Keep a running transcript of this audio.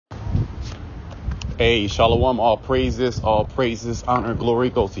Hey, Shalom, all praises, honor,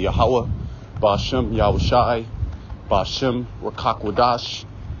 glory goes to Yahweh, Ba'ashem, Yahushai, Ba'ashem, Rakakwadash.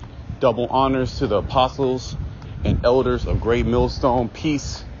 Double honors to the apostles and elders of Great Millstone.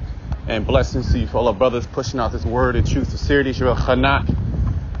 Peace and blessings to you fellow brothers pushing out this word in true sincerity. Shirah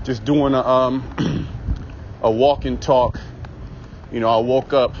Chanak, just doing a walk and talk. I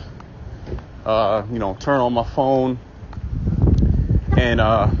woke up, turned on my phone and,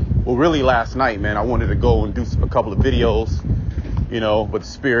 really last night, man, I wanted to go and do a couple of videos, but the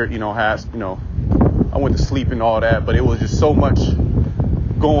spirit, I went to sleep and all that, but it was just so much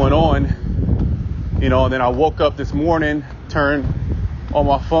going on, and then I woke up this morning, turned on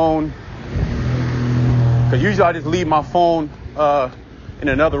my phone, because usually I just leave my phone in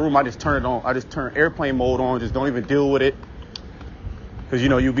another room. I just turn it on. I just turn airplane mode on, just don't even deal with it, because,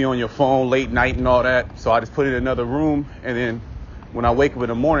 you'll be on your phone late night and all that, so I just put it in another room, and then when I wake up in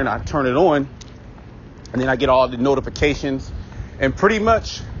the morning, I turn it on, and then I get all the notifications, and pretty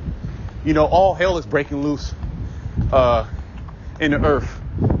much, all hell is breaking loose in the earth,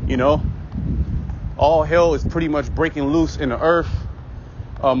 All hell is pretty much breaking loose in the earth.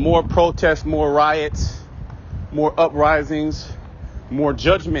 More protests, more riots, more uprisings, more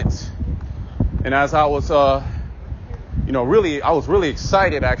judgments. And as I was, I was really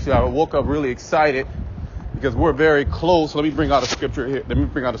excited, actually. I woke up really excited, because we're very close. Let me bring out a scripture here.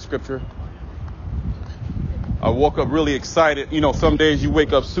 I woke up really excited. Some days you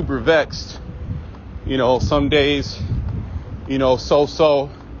wake up super vexed. Some days, so.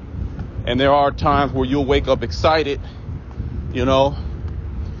 And there are times where you'll wake up excited, And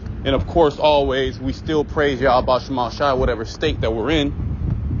of course, always, we still praise Yahweh Shema Shai, whatever state that we're in.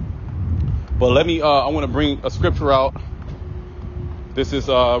 But I want to bring a scripture out. This is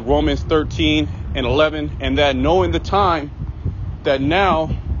Romans 13:11, and that knowing the time, that now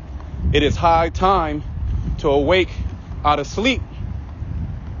it is high time to awake out of sleep,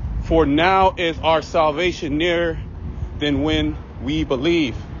 for now is our salvation nearer than when we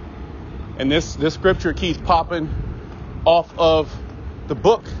believe. And this scripture keeps popping off of the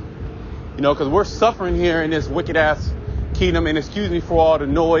book, because we're suffering here in this wicked ass kingdom. And excuse me for all the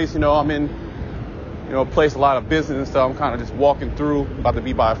noise. I'm in a place, a lot of business and stuff. I'm kind of just walking through, about to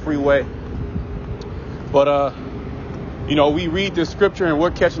be by a freeway. But, we read this scripture and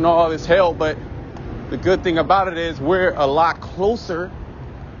we're catching all this hell. But the good thing about it is we're a lot closer.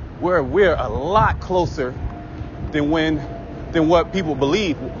 We're a lot closer than what people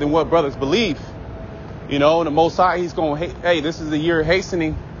believe, than what brothers believe. The Most High, He's going, hey, this is the year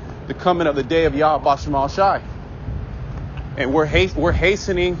hastening the coming of the day of Yahweh Shema Shai. And we're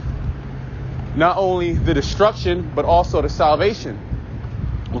hastening not only the destruction, but also the salvation.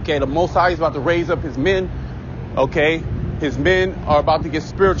 Okay, the Most High is about to raise up His men. Okay, His men are about to get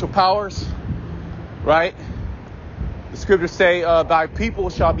spiritual powers, right? The scriptures say, thy people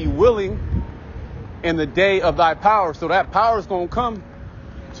shall be willing in the day of thy power. So that power is going to come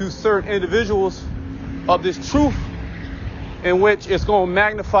to certain individuals of this truth, in which it's going to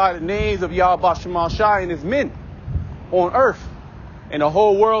magnify the names of Yahweh Shema Shai and His men on earth. And the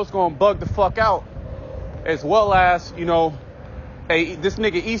whole world's going to bug the fuck out. As well as, this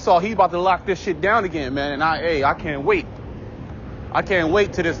nigga Esau, he's about to lock this shit down again, man. And I can't wait. I can't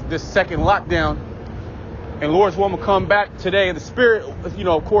wait to this second lockdown. And Lord's will come back today. The Spirit,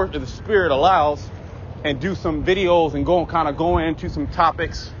 of course, if the Spirit allows, and do some videos and go into some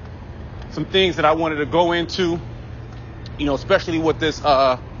topics, some things that I wanted to go into, especially with this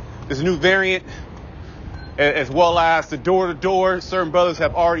new variant, as well as the door-to-door. Certain brothers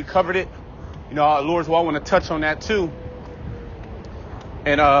have already covered it. Lord's will, I want to touch on that too.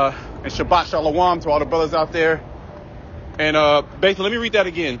 And Shabbat Shalom to all the brothers out there. And basically, let me read that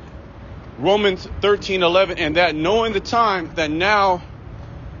again. Romans 13:11, and that knowing the time, that now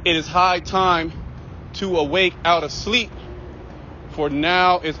it is high time to awake out of sleep, for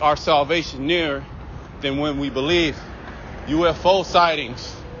now is our salvation nearer than when we believe. UFO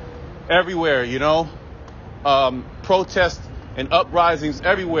sightings everywhere, protests and uprisings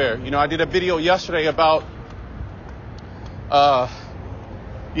everywhere. I did a video yesterday about, out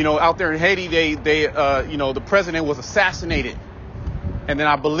there in Haiti, they the president was assassinated. And then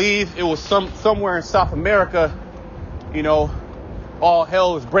I believe it was somewhere in South America, all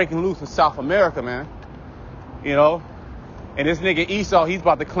hell is breaking loose in South America, man. And this nigga Esau, he's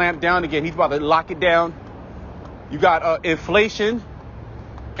about to clamp down again. He's about to lock it down. You got inflation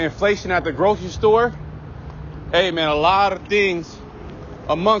at the grocery store. Hey, man, a lot of things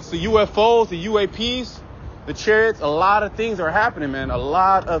amongst the UFOs, the UAPs, the chariots, a lot of things are happening, man. A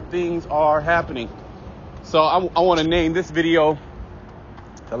lot of things are happening. So I want to name this video.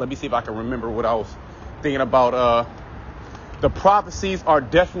 Let me see if I can remember what I was thinking about the prophecies are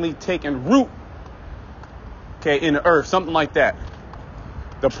definitely taking root, okay, in the earth, something like that.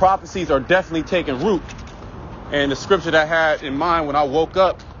 The prophecies are definitely taking root. And the scripture that I had in mind when I woke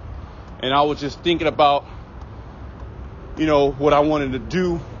up and I was just thinking about, what I wanted to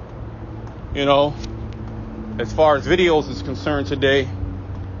do, as far as videos is concerned today,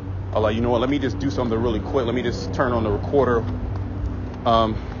 I'm like, let me just do something really quick. Let me just turn on the recorder.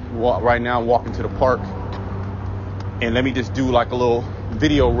 Right now I'm walking to the park, and let me just do like a little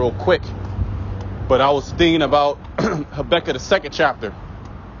video real quick. But I was thinking about Habakkuk, the 2nd chapter.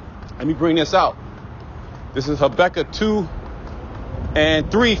 Let me bring this out. This is Habakkuk 2 and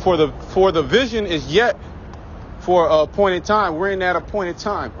 3. For the vision is yet for a appointed time. We're in that appointed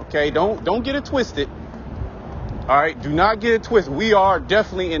time. Okay, don't get it twisted. All right, do not get it twisted. We are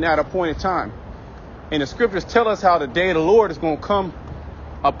definitely in that appointed time. And the scriptures tell us how the day of the Lord is going to come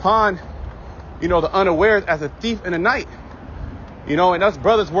upon, the unawares as a thief in the night. And us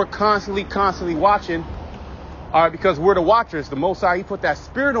brothers, we're constantly watching. All right, because we're the watchers. The Most High, He put that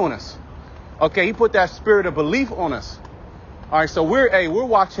spirit on us. Okay, He put that spirit of belief on us. All right, so we're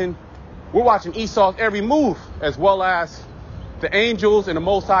watching Esau's every move, as well as the angels and the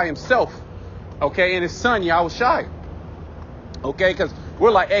Most High Himself. Okay, and His Son Yahushua. Okay, because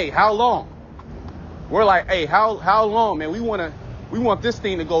we're like, hey, how long? We're like, hey, how long, man? We want this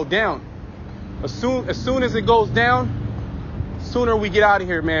thing to go down. As soon as it goes down, sooner we get out of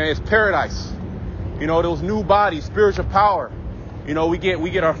here, man. It's paradise. Those new bodies, spiritual power. We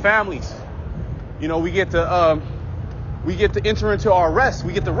get our families. We get to enter into our rest.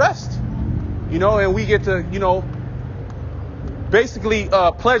 We get to rest. And we get to, basically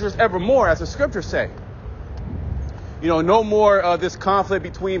pleasures evermore, as the scriptures say. No more this conflict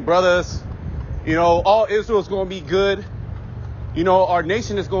between brothers. All Israel is going to be good. Our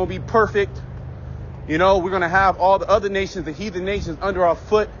nation is going to be perfect. We're going to have all the other nations, the heathen nations, under our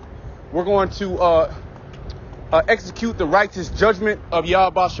foot. We're going to execute the righteous judgment of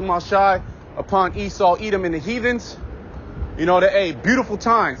Yahweh Shemashai upon Esau, Edom, and the heathens. Beautiful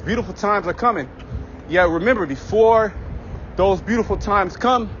times are coming. Yeah, remember, before those beautiful times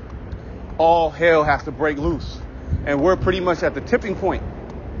come, all hell has to break loose. And we're pretty much at the tipping point.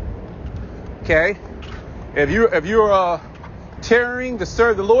 Okay? If you're tarrying to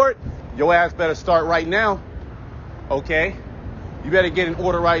serve the Lord, your ass better start right now. Okay? You better get in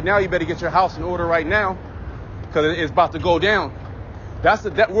order right now. You better get your house in order right now, because it's about to go down. That's the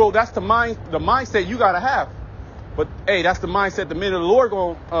mindset you gotta have. But hey, that's the mindset the men of the Lord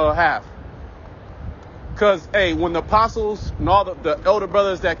gonna have. Because hey, when the apostles and all the elder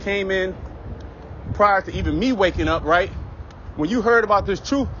brothers that came in prior to even me waking up, right? When you heard about this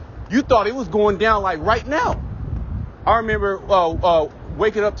truth, you thought it was going down like right now. I remember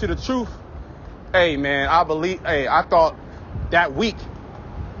waking up to the truth. Hey man, I thought that week,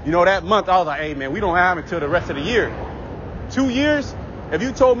 that month, I was like, hey man, we don't have until the rest of the year. 2 years? If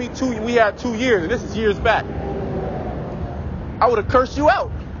you told me we had 2 years, and this is years back, I would have cursed you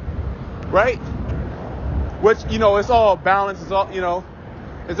out, right? Which, it's all balance, it's all,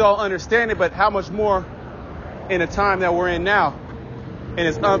 it's all understanding, but how much more in the time that we're in now, in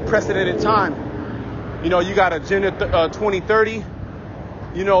this unprecedented time. You got Agenda 2030,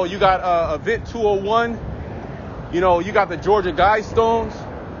 you got Event 201, you got the Georgia Guidestones,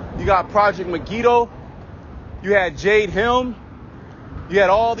 you got Project Megiddo, you had Jade Helm, you had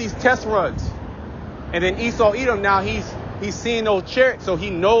all these test runs. And then Esau Edom, now he's seeing those chariots, so he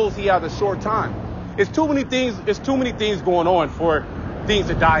knows he has a short time. It's too many things going on for things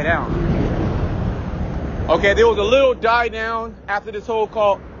to die down. Okay, there was a little die down after this whole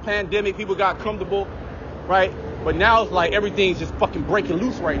pandemic. People got comfortable, right? But now it's like everything's just fucking breaking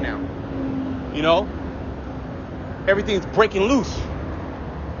loose right now. Everything's breaking loose.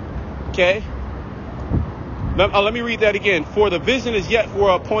 Okay? Let me read that again. For the vision is yet for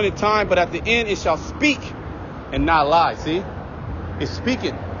an appointed time, but at the end it shall speak and not lie. See? It's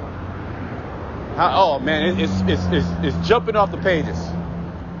speaking. Oh man, it's jumping off the pages.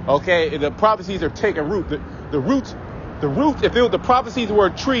 Okay, the prophecies are taking root. The roots. If the prophecies were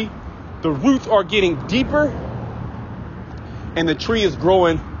a tree, the roots are getting deeper, and the tree is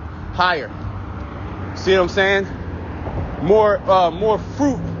growing higher. See what I'm saying? More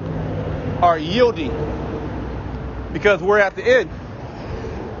fruit are yielding, because we're at the end.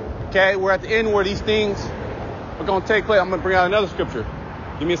 Okay, we're at the end where these things are going to take place. I'm going to bring out another scripture.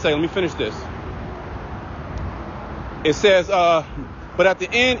 Give me a second. Let me finish this. It says, but at the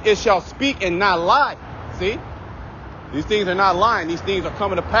end it shall speak and not lie. See? These things are not lying. These things are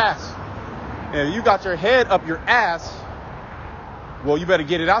coming to pass. And if you got your head up your ass, well, you better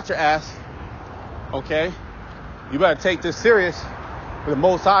get it out your ass. Okay? You better take this serious. The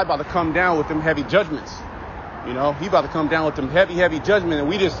Most High about to come down with them heavy judgments. You know, he about to come down with them heavy judgment. And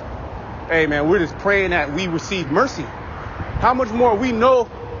we just, hey man, we're just praying that we receive mercy. How much more we know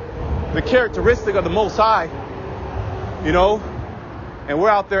the characteristic of the Most High, you know, and we're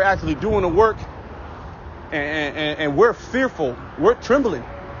out there actually doing the work, and we're fearful, we're trembling.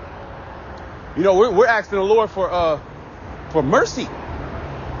 You know, we're asking the Lord for mercy,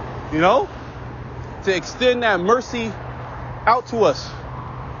 you know, to extend that mercy out to us.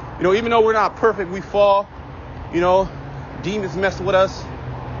 You know, even though we're not perfect, we fall, you know, demons mess with us,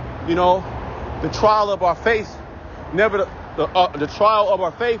 you know, the trial of our faith, the trial of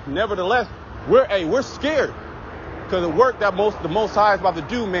our faith, nevertheless, we're scared because the work that the Most High is about to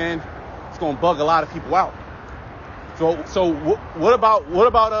do, man, it's going to bug a lot of people out. So what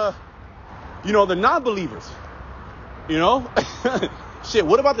about you know, the non-believers, you know, shit,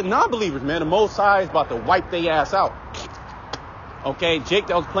 what about the non-believers, man? The Most High is about to wipe their ass out. Okay, Jake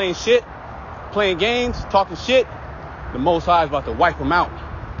that was playing shit, playing games, talking shit, the Most High is about to wipe them out.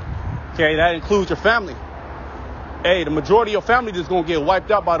 Okay, that includes your family. Hey, the majority of your family just gonna get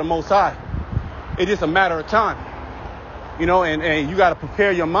wiped out by the Most High. It's just a matter of time. You know, and you gotta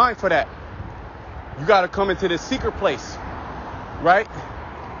prepare your mind for that. You gotta come into this secret place, right?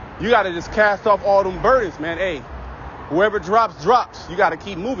 You gotta just cast off all them burdens, man. Hey, whoever drops. You gotta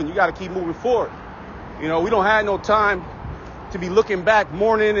keep moving. You gotta keep moving forward. You know, we don't have no time to be looking back,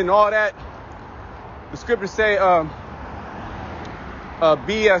 mourning and all that. The scriptures say,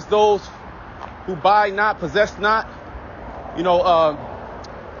 be as those who buy not, possess not. You know,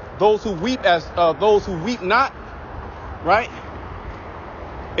 those who weep as those who weep not. Right?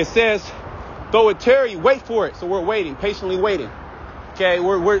 It says, though it tarry, wait for it. So we're waiting, patiently waiting. Okay,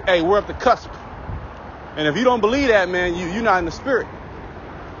 we're at the cusp. And if you don't believe that, man, you're not in the spirit.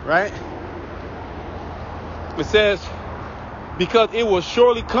 Right? It says, because it will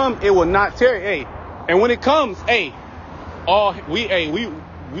surely come, it will not tarry. Hey, and when it comes, hey,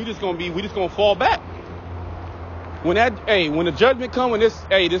 we just gonna fall back. When the judgment comes, when this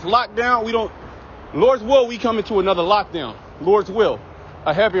lockdown, Lord's will, we come into another lockdown. Lord's will,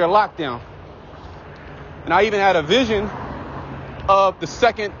 a heavier lockdown. And I even had a vision of the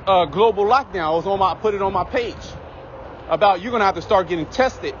second global lockdown. I put it on my page about you're gonna have to start getting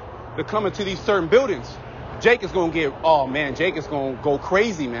tested to come into these certain buildings. Jake is gonna Jake is gonna go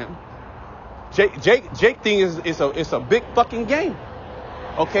crazy, man. Jake thing is a big fucking game.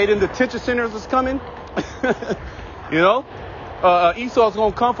 Okay, then the detention centers is coming. You know, Esau's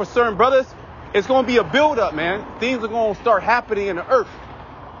gonna come for certain brothers. It's gonna be a build up, man. Things are gonna start happening in the earth,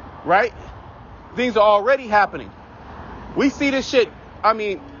 right? Things are already happening. We see this shit. I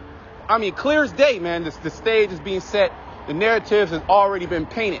mean, clear as day, man. The stage is being set. The narratives has already been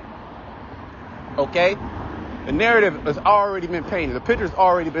painted. Okay, the narrative has already been painted. The picture's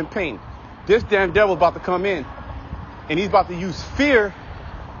already been painted. This damn devil's about to come in, and he's about to use fear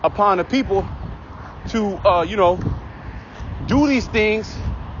upon the people to, you know, do these things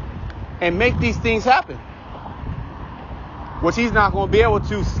and make these things happen. Which he's not going to be able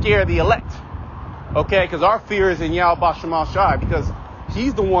to scare the elect. Okay, because our fear is in Yahweh Shemal Shai, because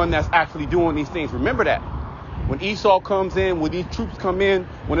he's the one that's actually doing these things. Remember that. When Esau comes in, when these troops come in,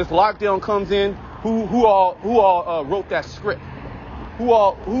 when this lockdown comes in, who all wrote that script?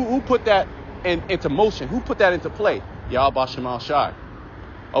 Who put that into motion? Who put that into play? Yahweh Shemal Shai.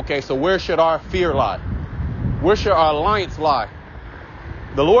 Okay, so where should our fear lie? Where should our alliance lie?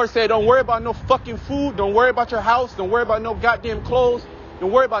 The Lord said, don't worry about no fucking food. Don't worry about your house. Don't worry about no goddamn clothes. Don't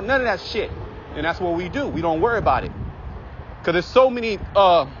worry about none of that shit. And that's what we do. We don't worry about it. Because there's so many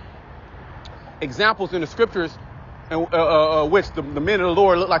examples in the scriptures in which the men of the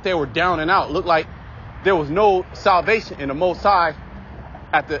Lord looked like they were down and out. Looked like there was no salvation in the Most High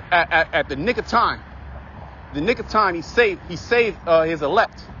at the nick of time. The nick of time, he saved his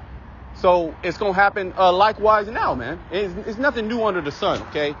elect. So it's going to happen likewise now, man. It's nothing new under the sun,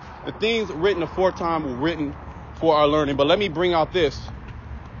 okay? The things written aforetime were written for our learning. But let me bring out this,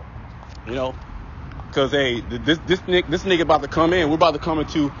 you know, because, hey, this nigga about to come in. We're about to come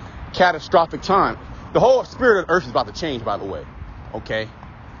into catastrophic time. The whole spirit of the earth is about to change, by the way, okay?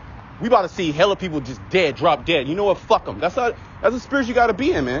 We about to see hella people just drop dead. You know what? Fuck them. That's the spirit you got to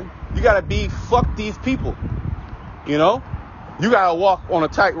be in, man. You got to be, fuck these people, you know? You got to walk on a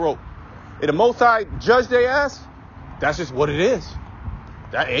tightrope. If the Most High judge their ass, that's just what it is.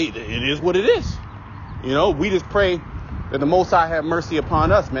 It is what it is. You know, we just pray that the Most High have mercy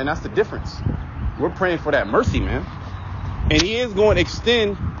upon us, man. That's the difference. We're praying for that mercy, man. And he is going to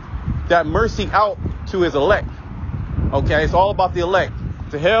extend that mercy out to his elect. Okay, it's all about the elect.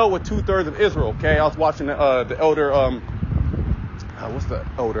 To hell with 2/3 of Israel. Okay, I was watching the elder. What's the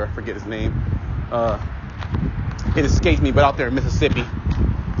elder? I forget his name. It escapes me, but out there in Mississippi.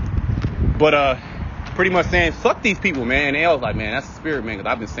 But pretty much saying, fuck these people, man. And they was like, man, that's the spirit, man. Because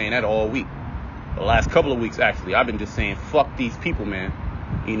I've been saying that all week. The last couple of weeks, actually. I've been just saying, fuck these people, man.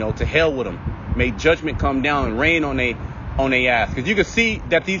 You know, to hell with them. May judgment come down and rain on they ass. Because you can see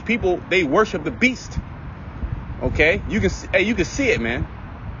that these people, they worship the beast. Okay? You can see it, man.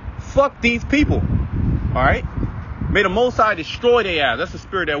 Fuck these people. All right? May the Most High destroy their ass. That's the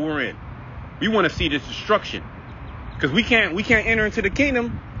spirit that we're in. We want to see this destruction. Because we can't enter into the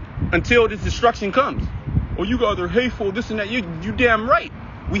kingdom until this destruction comes. Oh, you guys are hateful, this and that. You damn right.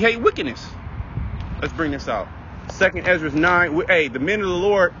 We hate wickedness. Let's bring this out. 2nd Ezra 9. Hey, the men of the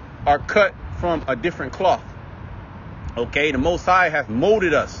Lord are cut from a different cloth. Okay? The Most High has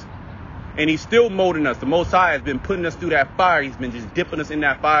molded us. And he's still molding us. The Most High has been putting us through that fire. He's been just dipping us in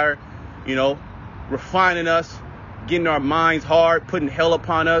that fire, you know, refining us, getting our minds hard, putting hell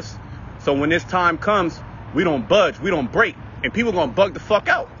upon us. So when this time comes, we don't budge, we don't break. And people are going to bug the fuck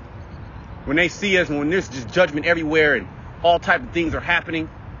out. When they see us, when there's just judgment everywhere and all type of things are happening,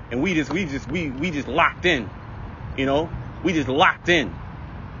 and we just locked in, you know, we just locked in.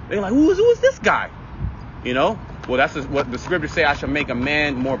 They're like, who is this guy? You know, well, that's what the scriptures say. I shall make a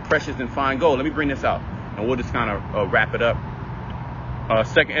man more precious than fine gold. Let me bring this out, and we'll just kind of wrap it up.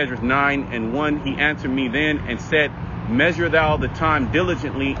 2nd Ezra 9:1. He answered me then and said, measure thou the time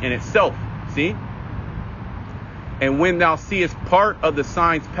diligently in itself. See? And when thou seest part of the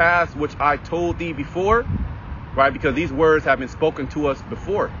signs past, which I told thee before, right? Because these words have been spoken to us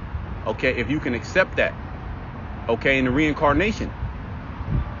before. Okay, if you can accept that. Okay, in the reincarnation.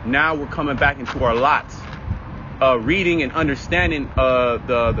 Now we're coming back into our lots. Reading and understanding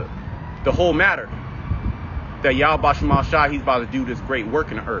the whole matter. That Yahweh Shema Shai, he's about to do this great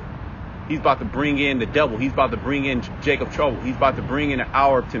work in the earth. He's about to bring in the devil. He's about to bring in Jacob trouble. He's about to bring in an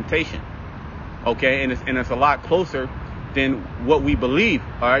hour of temptation. Okay, and it's a lot closer than what we believe.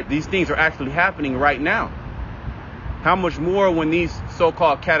 All right, these things are actually happening right now. How much more when these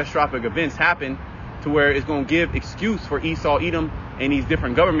so-called catastrophic events happen to where it's going to give excuse for Esau, Edom, and these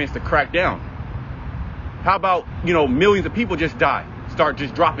different governments to crack down? How about, you know, millions of people just die, start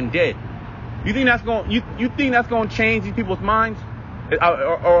just dropping dead? You think that's going you think that's going to change these people's minds,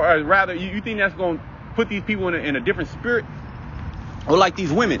 or rather, you think that's going to put these people in a different spirit? Or like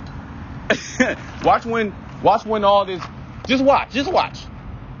these women. watch when all this, just watch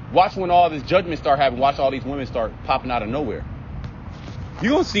when all this judgment start happening. Watch all these women start popping out of nowhere.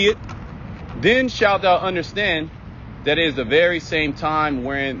 You're going to see it. Then shalt thou understand that it is the very same time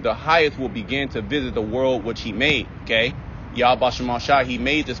wherein the highest will begin to visit the world which he made. Okay, Yahweh Shema Shai, he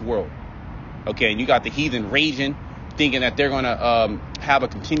made this world. Okay, and you got the heathen raging, thinking that they're going to have a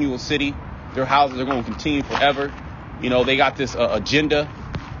continual city. Their houses are going to continue forever. You know, they got this agenda.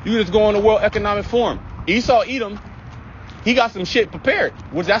 You just go on the World Economic Forum. Esau, Edom, he got some shit prepared,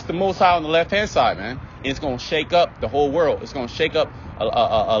 which that's the Most High on the left-hand side, man. And it's going to shake up the whole world. It's going to shake up a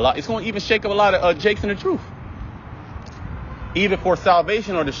lot. It's going to even shake up a lot of Jakes in the truth. Either for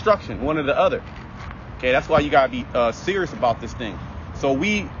salvation or destruction, one or the other. Okay, that's why you got to be serious about this thing. So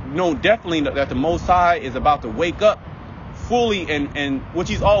we know definitely that the Most High is about to wake up fully, and which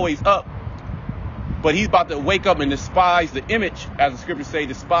he's always up. But he's about to wake up and despise the image, as the scriptures say,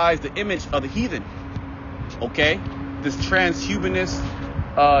 despise the image of the heathen. Okay? This transhumanist,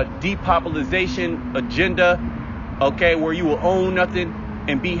 depopulation agenda, okay, where you will own nothing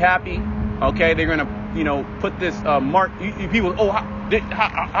and be happy. Okay? They're going to, you know, put this mark. People,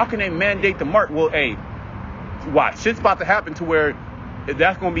 how can they mandate the mark? Well, hey, watch. Shit's about to happen to where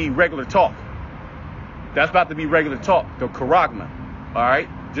that's going to be regular talk. That's about to be regular talk. The charagma. All right?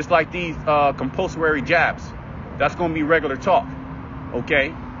 Just like these compulsory jabs. That's going to be regular talk.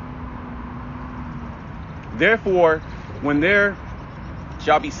 Okay? Therefore, when there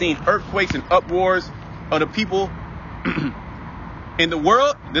shall be seen earthquakes and uproars of the people in the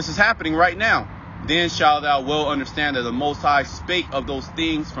world, this is happening right now. Then shalt thou well understand that the Most High spake of those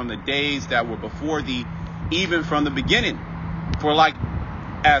things from the days that were before thee, even from the beginning. For like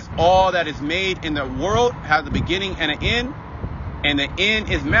as all that is made in the world has a beginning and an end, and the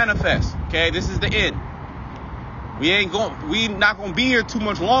end is manifest. Okay, this is the end. We not gonna be here too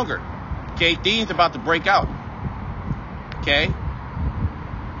much longer. Okay, things about to break out. Okay,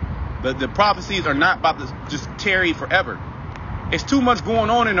 the prophecies are not about to just tarry forever. It's too much going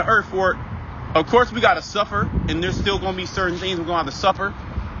on in the earth for it. Of course, we gotta suffer, and there's still gonna be certain things we're gonna have to suffer.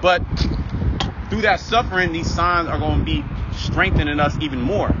 But through that suffering, these signs are gonna be strengthening us even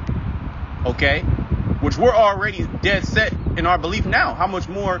more. Okay, which we're already dead set in our belief now. How much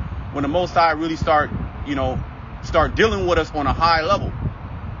more when the Most High really start dealing with us on a high level,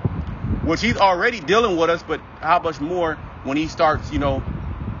 which he's already dealing with us, but how much more when he starts,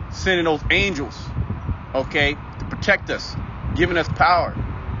 sending those angels, okay, to protect us, giving us power.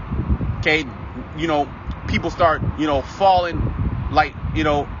 Okay, people start, falling like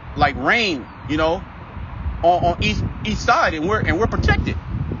rain, on each side, and we're protected.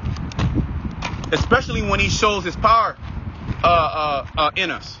 Especially when he shows his power in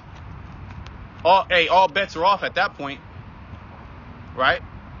us. All bets are off at that point, right?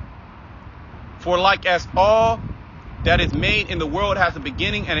 For like as all that is made in the world has a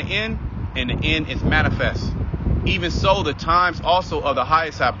beginning and an end, and the end is manifest. Even so, the times also of the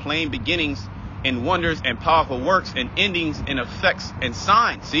highest have plain beginnings and wonders and powerful works and endings and effects and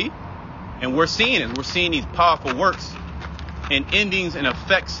signs. See? And we're seeing it. We're seeing these powerful works and endings and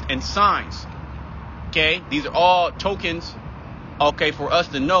effects and signs. Okay? These are all tokens, okay, for us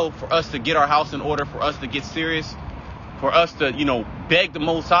to know, for us to get our house in order, for us to get serious, for us to, beg the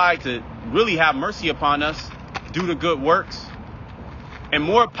Most High to really have mercy upon us, do the good works. And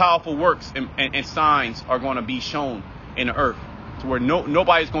more powerful works and signs are going to be shown in the earth to where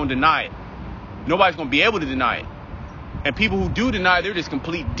nobody's going to deny it. Nobody's going to be able to deny it. And people who do deny it, they're just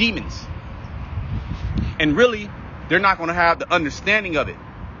complete demons. And really, they're not going to have the understanding of it.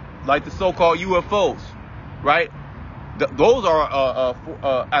 Like the so-called UFOs, right? Those are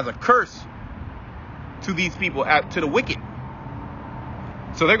as a curse to these people, to the wicked.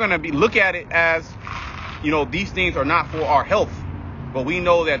 So they're going to look at it as, these things are not for our health. But we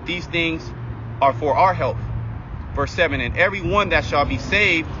know that these things are for our health. Verse 7, and every one that shall be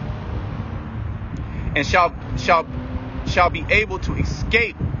saved and shall be able to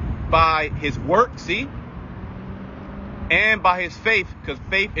escape by his work, see? And by his faith, because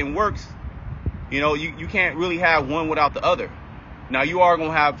faith and works, you can't really have one without the other. Now, you are going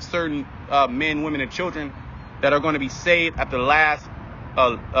to have certain men, women, and children that are going to be saved at the last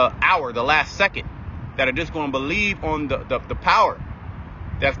hour, the last second, that are just going to believe on the power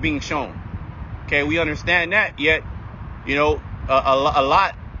that's being shown. Okay, we understand that, yet, a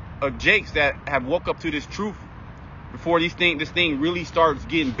lot of jakes that have woke up to this truth before this thing really starts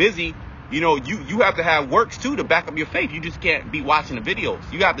getting busy, you have to have works too to back up your faith. You just can't be watching the videos.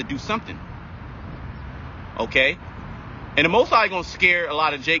 You have to do something. Okay? And the Most High going to scare a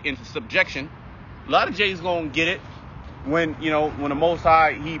lot of Jake into subjection. A lot of Jake's going to get it when the Most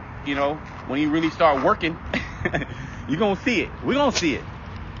High, when he really start working, you're going to see it. We're going to see it.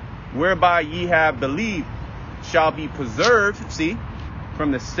 Whereby ye have believed shall be preserved, see,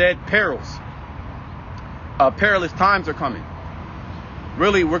 from the said perils. Perilous times are coming.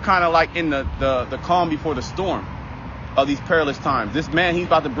 Really, we're kind of like in the calm before the storm of these perilous times. This man, he's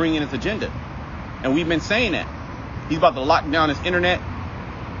about to bring in his agenda. And we've been saying that. He's about to lock down his internet.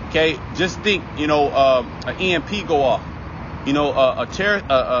 Okay, just think, an EMP go off.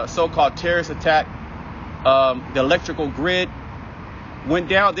 A so-called terrorist attack. The electrical grid went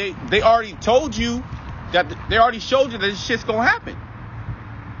down. They already told you they already showed you that this shit's gonna happen.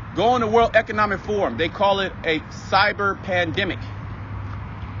 Go on the World Economic Forum. They call it a cyber pandemic.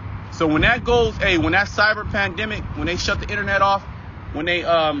 So when that goes, when that cyber pandemic, when they shut the internet off, when they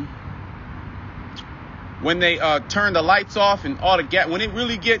turn the lights off and all the gas, when it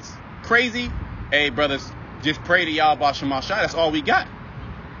really gets crazy, brothers, just pray to Yahweh Shema Shai. That's all we got.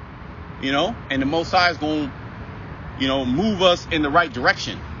 And the Most High is going to, move us in the right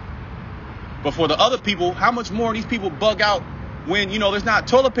direction. But for the other people, how much more these people bug out when, there's not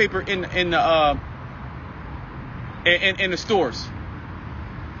toilet paper in the stores.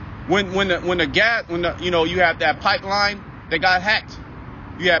 When you have that pipeline that got hacked,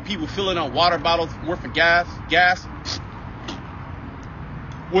 you have people filling up water bottles worth of gas.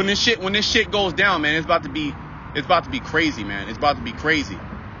 When this shit goes down, man, it's about to be crazy, man. It's about to be crazy.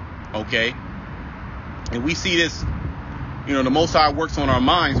 Okay? And we see this, the Most High works on our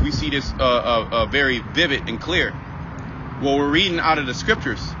minds. We see this very vivid and clear. Well, we're reading out of the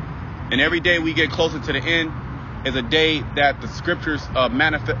scriptures, and every day we get closer to the end is a day that the scriptures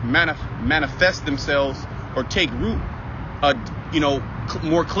manifest themselves or take root,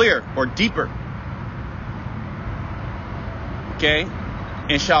 more clear or deeper. Okay,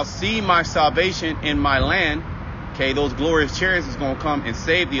 and shall see my salvation in my land. Okay, those glorious chariots is going to come and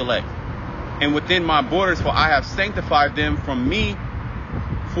save the elect. And within my borders, for I have sanctified them for me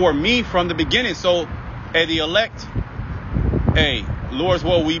from the beginning. So, the elect, Lord's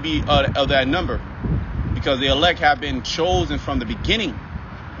will we be of that number, because the elect have been chosen from the beginning,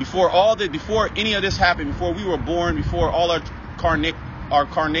 before any of this happened, before we were born, before all our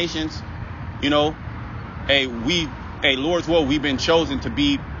carnations, we hey, Lord's will, we've been chosen to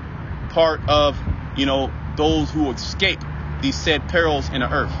be part of, those who escape these said perils in the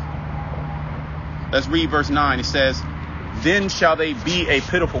earth. Let's read verse 9. It says, then shall they be a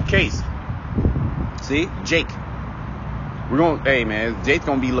pitiful case. See, Jake. Hey man, Jake's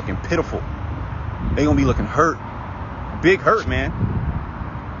gonna be looking pitiful. They gonna be looking hurt. Big hurt, man.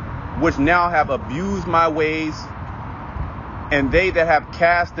 Which now have abused my ways, and they that have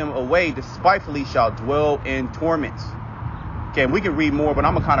cast them away despitefully shall dwell in torments. Okay, we can read more, but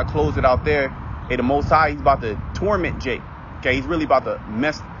I'm gonna kind of close it out there. Hey, the Most High, he's about to torment Jake. Okay, he's really about to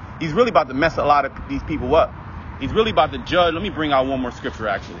mess a lot of these people up. He's really about to judge. Let me bring out one more scripture,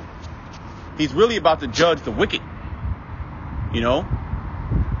 actually. He's really about to judge the wicked. The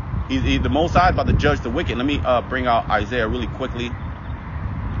Most High is about to judge the wicked. Let me bring out Isaiah really quickly.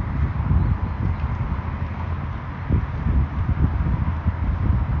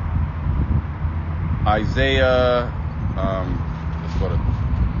 Isaiah, let's go to,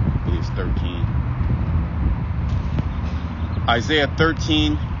 I believe it's 13. Isaiah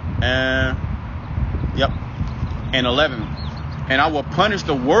 13 and 11. And I will punish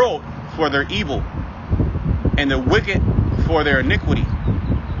the world for their evil and the wicked for their iniquity.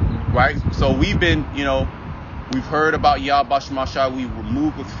 Right? So we've been, we've heard about Yahweh Shemashah. We were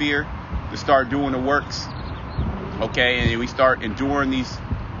moved with fear to start doing the works. Okay, and we start enduring these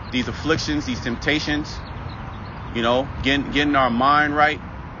afflictions, these temptations, getting our mind right,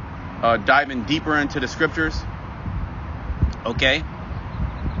 diving deeper into the scriptures. Okay,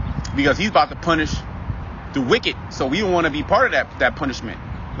 because he's about to punish the wicked, so we don't want to be part of that punishment.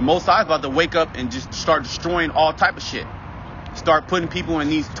 The Most High is about to wake up and just start destroying all type of shit, start putting people in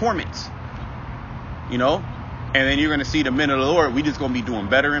these torments, and then you're going to see the men of the Lord. We just going to be doing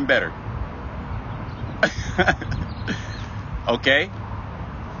better and better. Okay.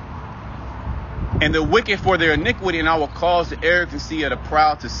 And the wicked for their iniquity, and I will cause the arrogancy of the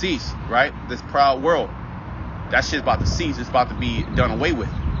proud to cease. Right? This proud world. That shit's about to cease. It's about to be done away with.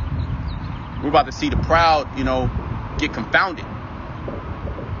 We're about to see the proud, get confounded.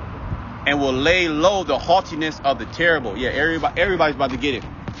 And will lay low the haughtiness of the terrible. Yeah, everybody's about to get it.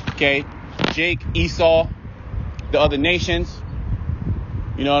 Okay? Jake, Esau, the other nations.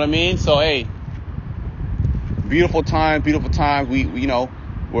 You know what I mean? So, hey, beautiful time.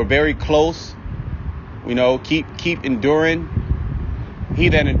 We're very close. Keep enduring. He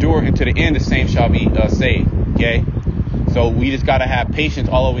that endure into the end, the same shall be saved. Okay, so we just gotta have patience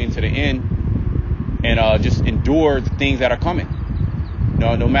all the way into the end, and just endure the things that are coming.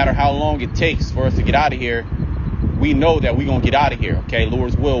 No matter how long it takes for us to get out of here, we know that we're gonna get out of here. Okay,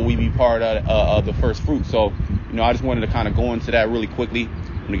 Lord's will, we be part of the first fruit. So I just wanted to kind of go into that really quickly.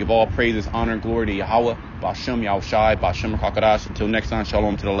 I'm gonna give all praises, honor, and glory to Yahweh, Bashem Yahushai, Bashem Hakadash. Until next time,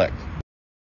 shalom to the elect.